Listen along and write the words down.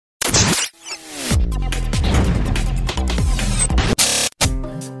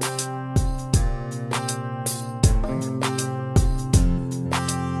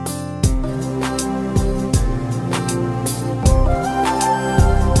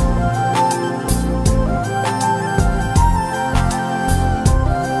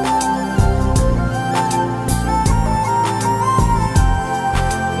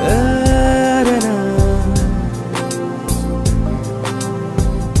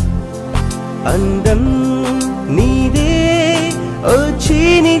అందం నీదే ఓ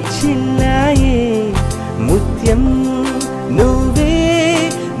చీని చిల్లాయే ముత్యం నువ్వే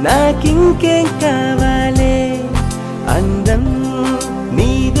నాకింకేం కావాలే అందం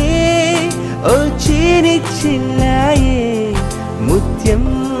నీదే ఓ చీని చిల్లాయే ముత్యం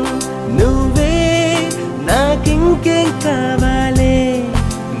నువ్వే నాకింకేం కావాలే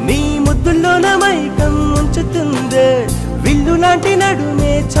నీ ముద్దుల్లోన మైకం ఉంచుతుందే విల్లు లాంటి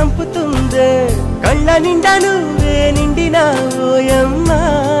నడుమే చంపుతుందే కళ్ళ నిండా నువ్వే నిండినావోయమ్మా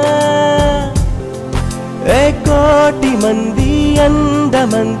ఏ కోటి మంది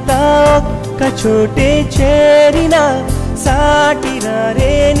అందమంతా ఒక్క చోటే చేరినా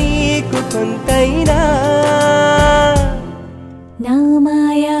సాటిరారే నీకు కొంతైనా నా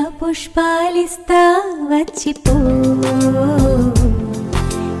మాయా పుష్పాలిస్తా వచ్చిపో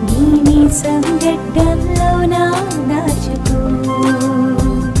నీ మీసం గడ్డంలో నా దాచుకో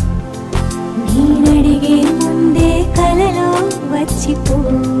నేనడిగే ముందే కలలో వచ్చిపో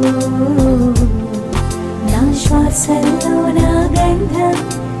నా శ్వాసల్లో నా గంధం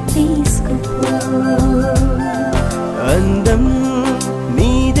తీసుకుపో అందం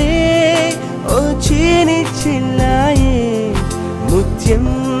నీదే ఓ చీని చిల్లాయే ముత్యం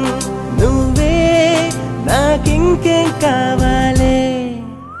నువ్వే నాకింకేం కావాలే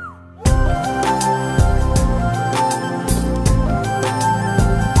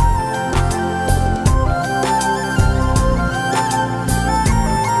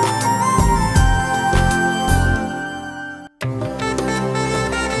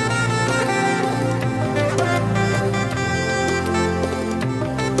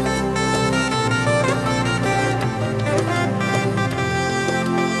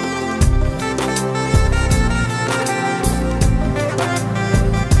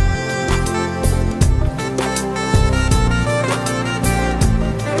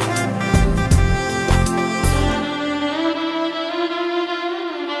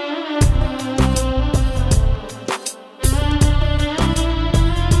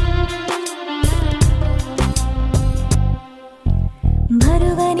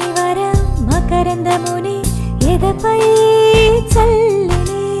మకరందముని ఎదపై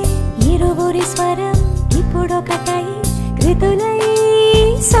చల్లని ఇరువురి స్వరం ఇప్పుడొకటై కృతులై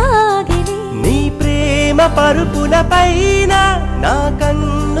సాగిని నీ ప్రేమ పరుపుల పైన నా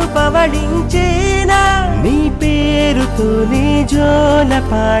కన్ను పవళించేనా నీ పేరుతో నీ జోల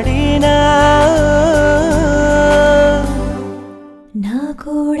పాడేనా నా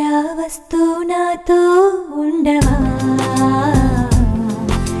కూడా వస్తూ నాతో ఉండవా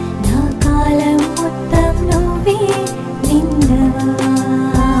మొత్తం నువ్వే నిండవా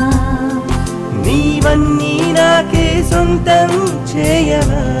నీవన్నీ నాకే సొంతం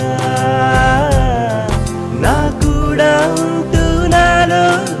చేయవా నా కూడా ఉంటూ నాలో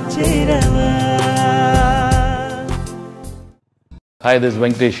చేరవా Hi, this is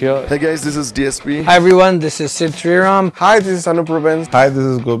Venkatesh here. Hey guys, this is DSP. Hi everyone, this is Sriram. Hi, this is Anup. Hi, this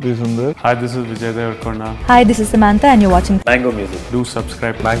is Gopi Sundar. Hi, this is Vijay. Hi, this is Samantha and you're watching Mango Music. Do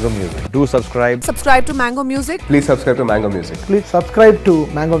subscribe Mango Music. Do subscribe. Subscribe to Mango Music. Please subscribe to Mango Music. Please subscribe to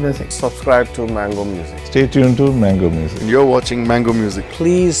Mango Music. Subscribe to Mango Music. Stay tuned to Mango Music. And you're watching Mango Music.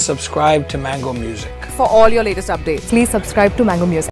 Please subscribe to Mango Music. For all your latest updates. Please subscribe to Mango Music.